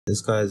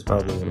This guy is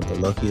probably one of the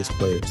luckiest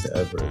players to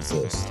ever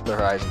exist. The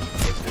Horizon.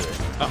 Let's do it.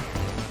 Oh.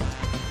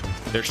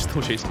 They're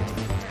still chasing me.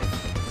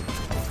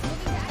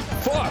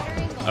 Fuck!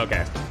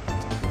 Okay.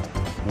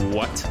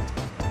 What?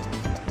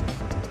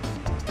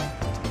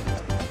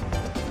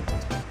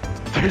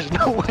 There's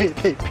no way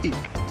they peek.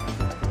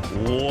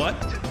 What?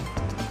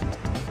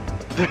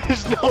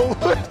 There's no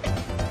way.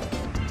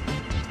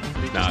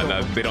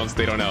 No,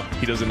 they don't know.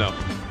 He doesn't know.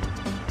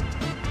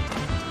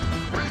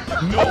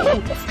 No!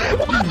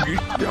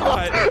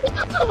 God!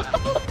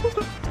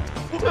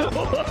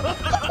 What?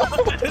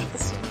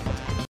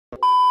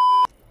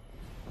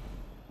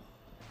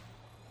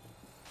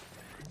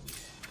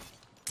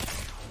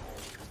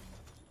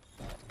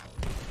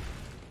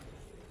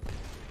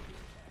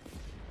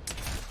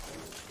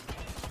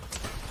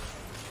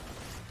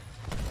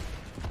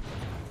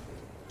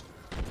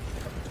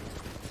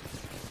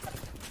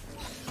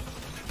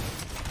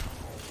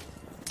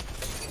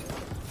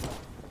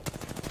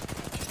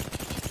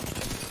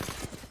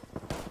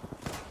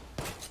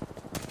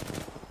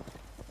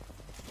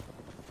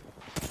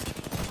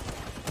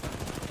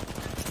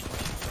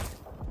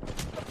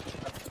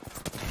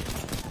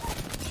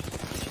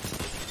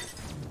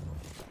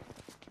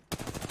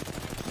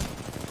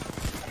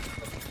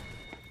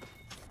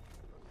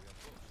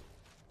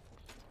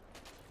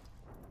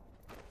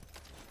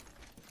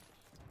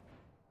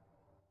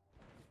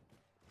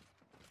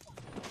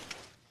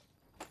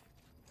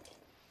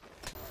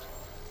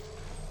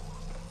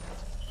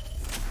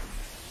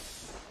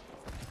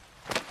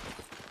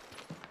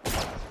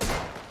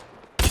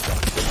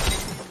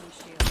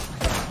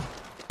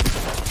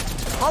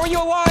 How are you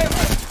alive?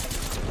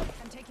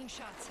 I'm taking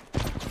shots.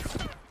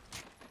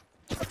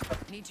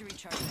 Need to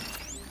recharge.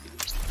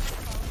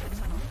 Follow the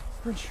tunnel.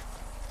 Bridge.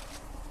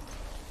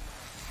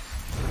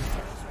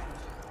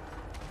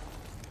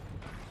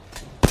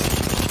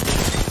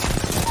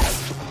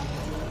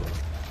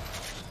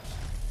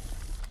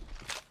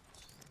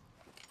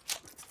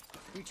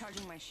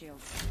 Recharging my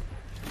shields.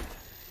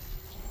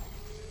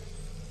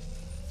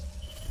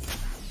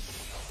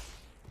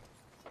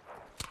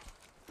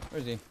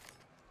 Where is he?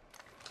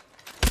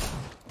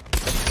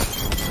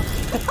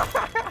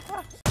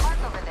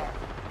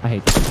 I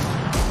hate this.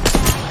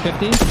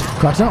 50.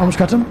 Cracked him, almost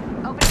cracked him.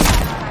 Almost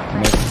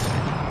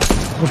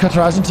cracked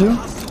Horizon too.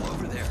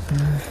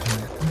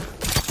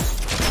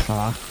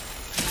 Ah.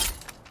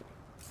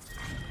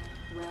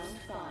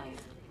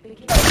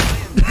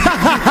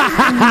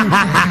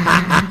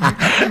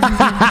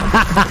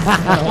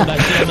 Hold that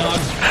kill, dog.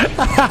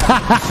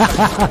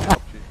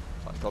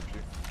 I stopped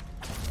you.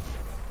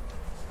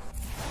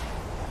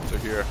 So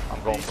here,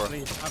 I'm going for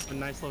it. Up a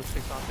nice little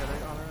TikTok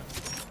edit on it.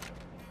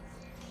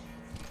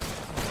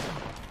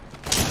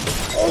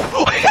 Oh,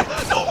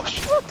 no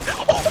shot!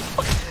 Oh,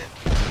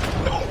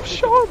 no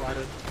shot!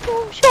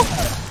 No shot!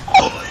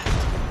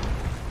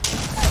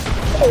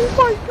 Oh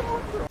my god!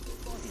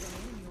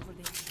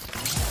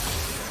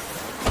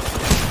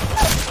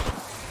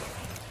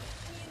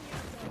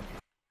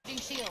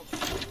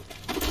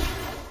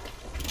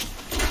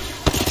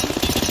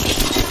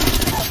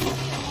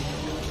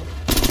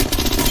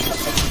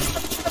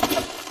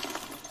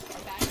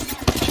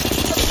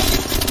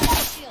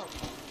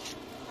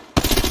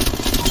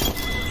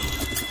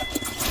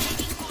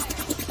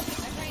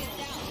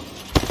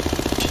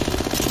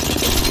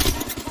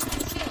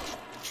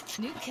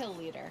 New kill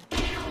leader.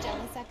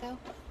 Jealous Echo?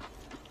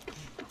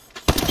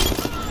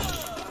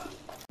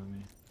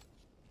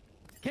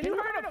 Can you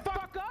hurry the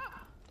fuck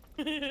up?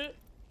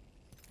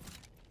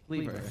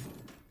 Leave her.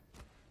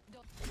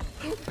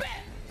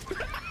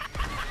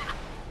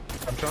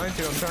 I'm trying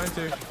to.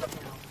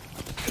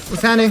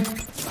 What's happening?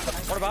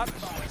 What about?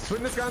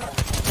 Swing this gun.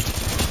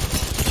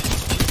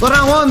 Blood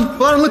on one!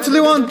 Blood on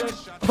literally one!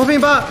 I'm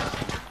popping back!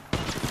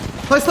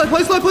 Play slow,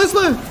 play slow, play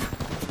slow!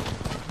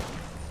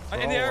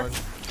 In the air.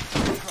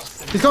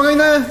 He's going in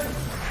there! I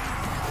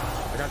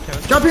got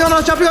killed. Jumping on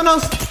us, jumping on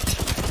us!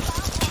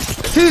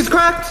 Two's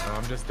cracked! Oh,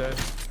 I'm just dead.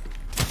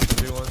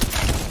 Do one.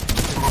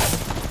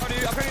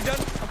 I'm pretty done.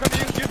 I'm coming to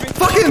you. Use me.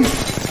 Fuck him!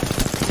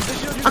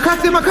 I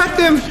cracked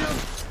him!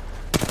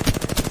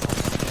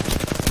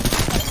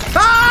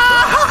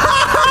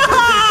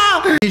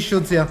 Ah! He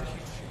shields here.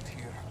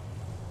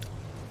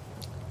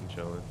 I'm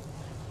chilling.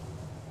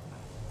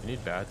 You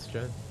need bats,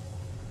 Jen?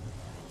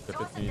 If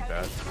you need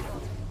bats.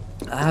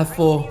 I have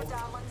 4.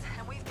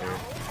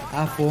 I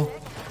have 4.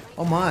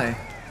 Oh my.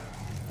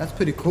 That's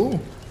pretty cool.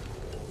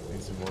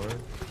 Need some more?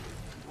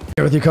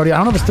 Here with you, Cody. I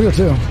don't know if it's 3 or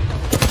 2.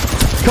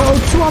 Go,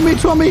 2 on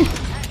me!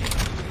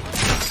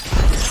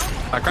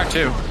 I cracked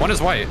 2. One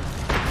is white.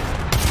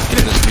 Get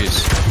in this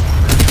piece.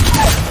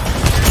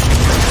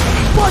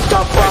 What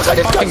the fuck? I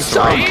just got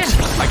sucked!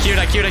 I queued.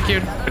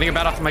 Getting a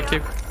bat off of my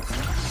queue.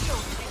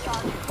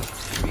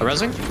 A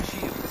resing?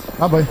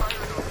 Oh boy.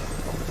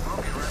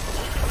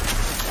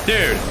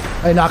 Dude.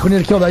 Hey, Knock, we need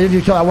to kill that. You need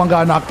to kill that one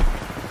guy, Knock.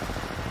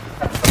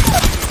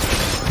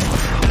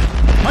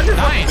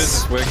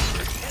 Nice. Wig.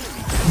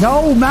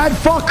 No, mad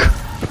fuck!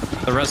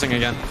 The resing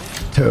again.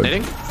 Dude.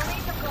 Nading?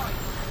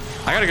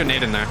 I gotta go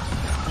nade in there.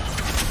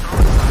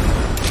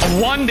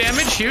 1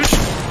 damage, huge.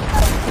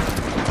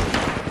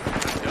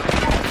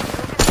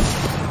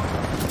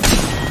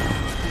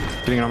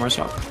 Getting an armor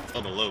shot.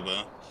 On the low,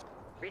 man.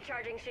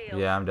 Recharging shield.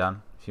 Yeah, I'm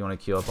down. If you want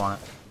to queue up on it.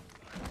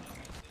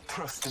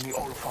 Trust in the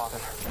All Father.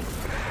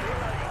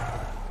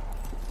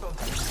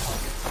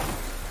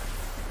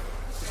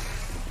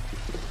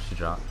 She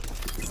dropped.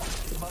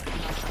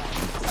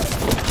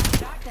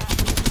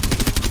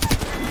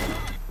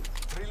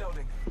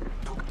 Reloading.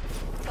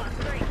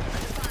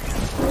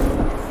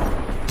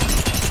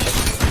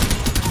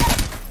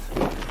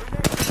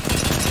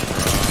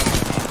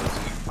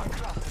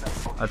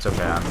 That's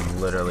okay.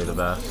 I'm literally the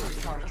best.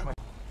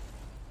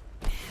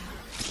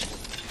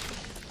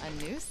 A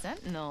new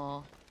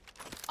sentinel.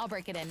 I'll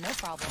break it in, no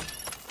problem.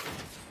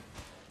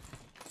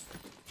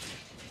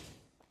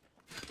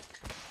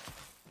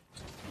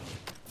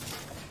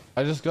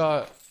 I just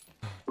got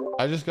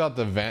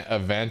the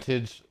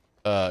advantage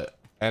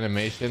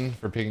animation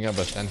for picking up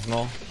a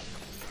sentinel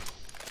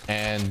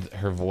and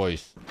her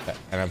voice,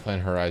 and I'm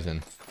playing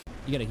Horizon.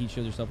 You gotta heat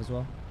shield yourself as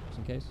well, just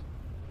in case.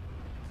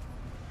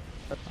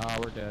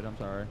 We're dead. I'm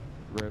sorry.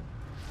 Rip.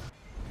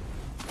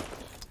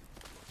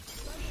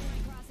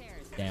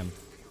 Damn.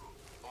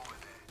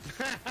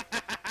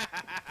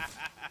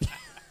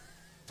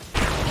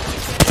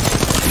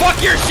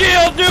 Fuck your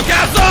shield,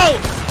 Newcastle!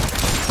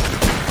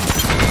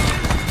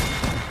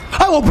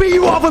 I will beat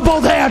you off with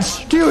both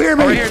hands. Do you hear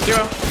me? Over here,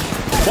 Duo.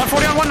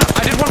 140 on one.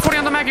 I did 140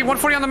 on the Maggie.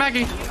 140 on the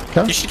Maggie.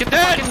 Okay. You should get the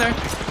fuck in there.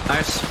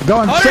 Nice.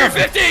 Going.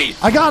 150!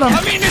 I got him.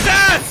 I'm eating his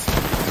ass!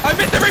 I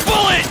missed every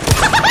bullet!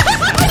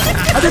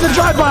 I did the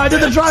drive-by. I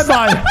did the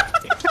drive-by.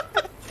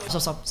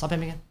 Stop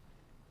him again.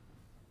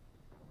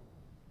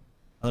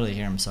 I literally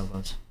hear him so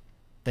close.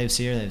 They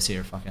see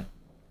her, fuck it.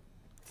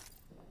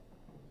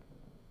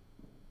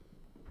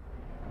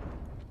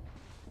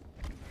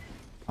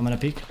 I'm gonna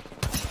peek.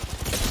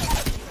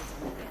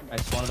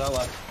 Nice, one of that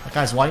left. That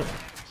guy's white.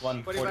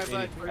 140,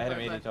 I had him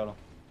 80 total.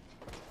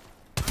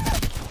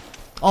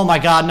 Oh my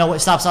god, no,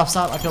 wait, stop.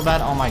 I feel bad.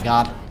 Oh my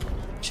god.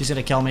 She's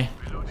gonna kill me.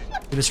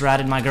 You just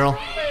ratted my girl.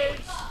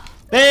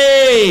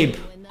 Babe!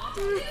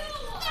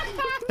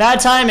 Bad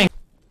timing.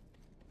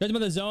 Judgment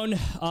of the zone.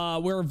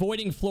 We're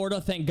avoiding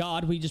Florida, thank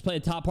God. We just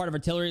played the top part of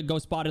artillery, go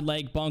spotted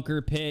leg,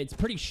 bunker, pit. It's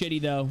pretty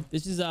shitty though.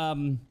 This is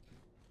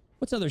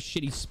what's other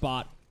shitty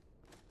spot?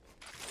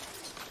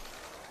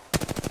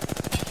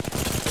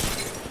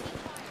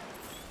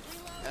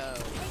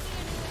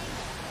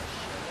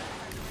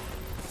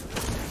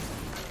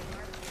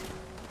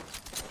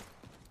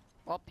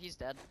 Well, he's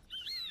dead.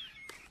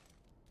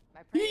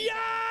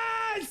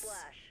 Yes!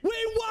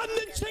 We won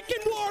the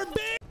chicken war,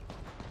 bitch!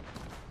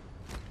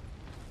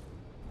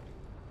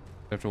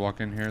 You have to walk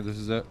in here. This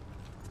is it.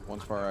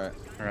 One's far right.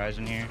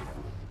 Horizon here.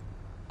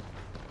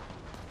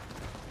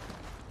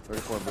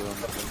 34 blue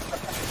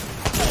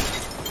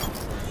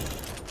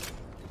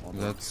on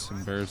the That's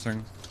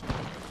embarrassing.